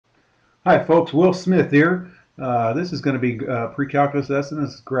Hi folks, Will Smith here. This is going to be a pre-calculus lesson.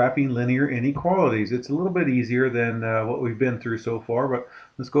 This is graphing linear inequalities. It's a little bit easier than what we've been through so far, but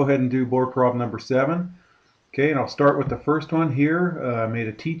let's go ahead and do board problem number 7. Okay, and I'll start with the first one here. I made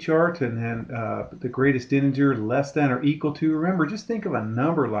a t-chart and then the greatest integer less than or equal to. Remember, just think of a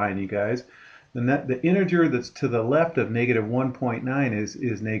number line, you guys. And the integer that's to the left of negative 1.9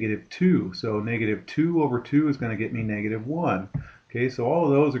 is negative 2. So negative 2 over 2 is going to get me negative 1. Okay, so all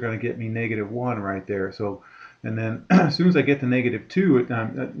of those are going to get me negative 1 right there. So, and then as soon as I get to negative 2,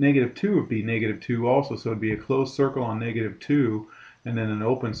 negative 2 would be negative 2 also. So it would be a closed circle on negative 2 and then an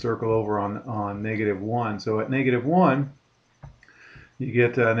open circle over on negative 1. So at negative 1, you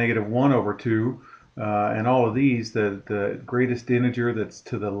get negative 1 over 2. And all of these, the greatest integer that's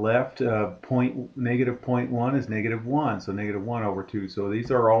to the left, negative 0.1 is negative 1, so negative 1 over 2. So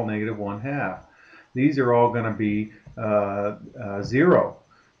these are all negative 1/2. These are all going to be 0.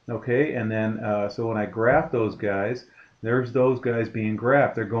 Okay, and then so when I graph those guys, there's those guys being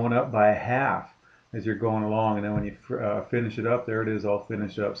graphed. They're going up by half as you're going along, and then when you finish it up, there it is, all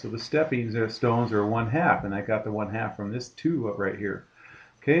finished up. So the stepping stones are 1/2, and I got the 1/2 from this 2 up right here.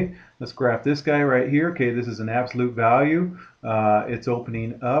 Okay, let's graph this guy right here. Okay, this is an absolute value. It's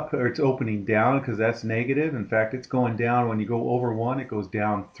opening up, or it's opening down because that's negative. In fact, it's going down when you go over 1, it goes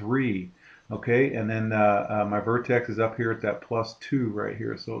down 3. Okay, and then my vertex is up here at that plus 2 right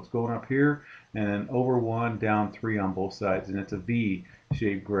here. So it's going up here and then over 1, down 3 on both sides. And it's a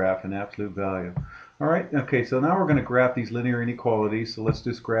V-shaped graph, an absolute value. All right, okay, so now we're going to graph these linear inequalities. So let's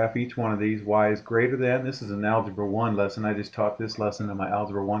just graph each one of these. Y is greater than, this is an Algebra 1 lesson. I just taught this lesson in my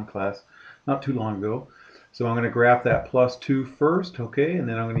Algebra 1 class not too long ago. So I'm going to graph that plus 2 first, okay, and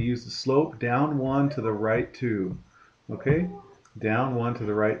then I'm going to use the slope down 1 to the right 2, okay, down 1 to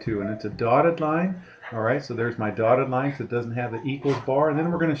the right 2, and it's a dotted line. All right, so there's my dotted line because it doesn't have the equals bar, and then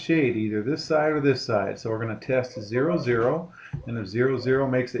we're going to shade either this side or this side. So we're going to test 0, 0, and if 0, 0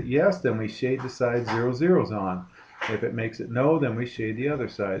 makes it yes, then we shade the side 0, 0's on. If it makes it no, then we shade the other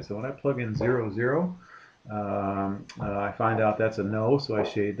side. So when I plug in 0, 0, I find out that's a no, so I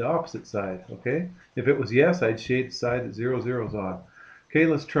shade the opposite side. Okay. If it was yes, I'd shade the side that 0, 0's on. Okay,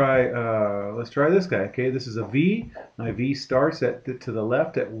 let's try this guy. Okay, this is a V. My V starts at to the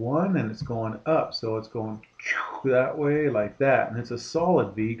left at 1, and it's going up, so it's going that way like that, and it's a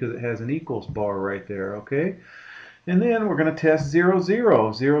solid V because it has an equals bar right there. Okay. And then we're going to test 0,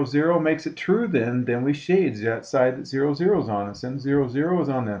 0. 0, 0 makes it true, then we shade that side that 0, 0's on. And since 0, 0 is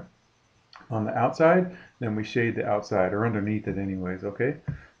on the outside, then we shade the outside, or underneath it anyways, okay?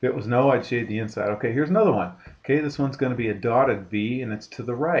 If it was no, I'd shade the inside. Okay, here's another one. Okay, this one's going to be a dotted V, and it's to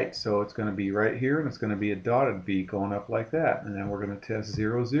the right. So it's going to be right here, and it's going to be a dotted V going up like that. And then we're going to test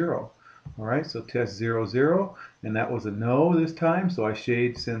 0, 0. All right, so test 0, 0, and that was a no this time. So I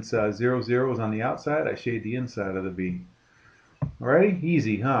shade, since 0, 0 is on the outside, I shade the inside of the V. Alrighty,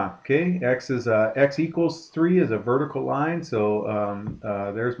 easy, huh? Okay, x equals 3 is a vertical line, so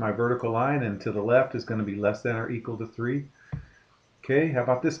there's my vertical line, and to the left is going to be less than or equal to 3. Okay, how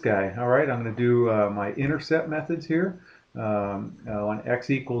about this guy? All right, I'm going to do my intercept methods here. When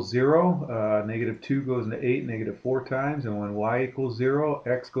x equals 0, negative 2 goes into 8 negative 4 times, and when y equals 0,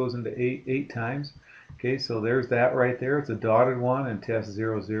 x goes into 8 times. Okay, so there's that right there. It's a dotted one, and test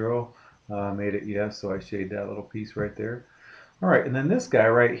 0, 0 made it yes, so I shade that little piece right there. All right, and then this guy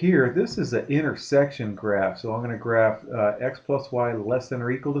right here, this is an intersection graph. So I'm going to graph x plus y less than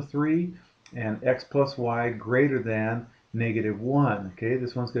or equal to 3 and x plus y greater than negative 1. Okay,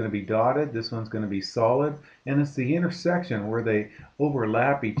 this one's going to be dotted, this one's going to be solid, and it's the intersection where they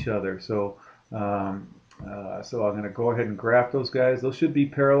overlap each other. So, so I'm going to go ahead and graph those guys. Those should be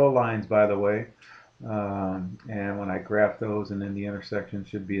parallel lines, by the way. And when I graph those, and then the intersection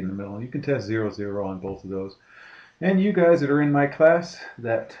should be in the middle. You can test 0, 0 on both of those. And you guys that are in my class,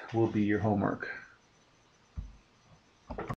 that will be your homework.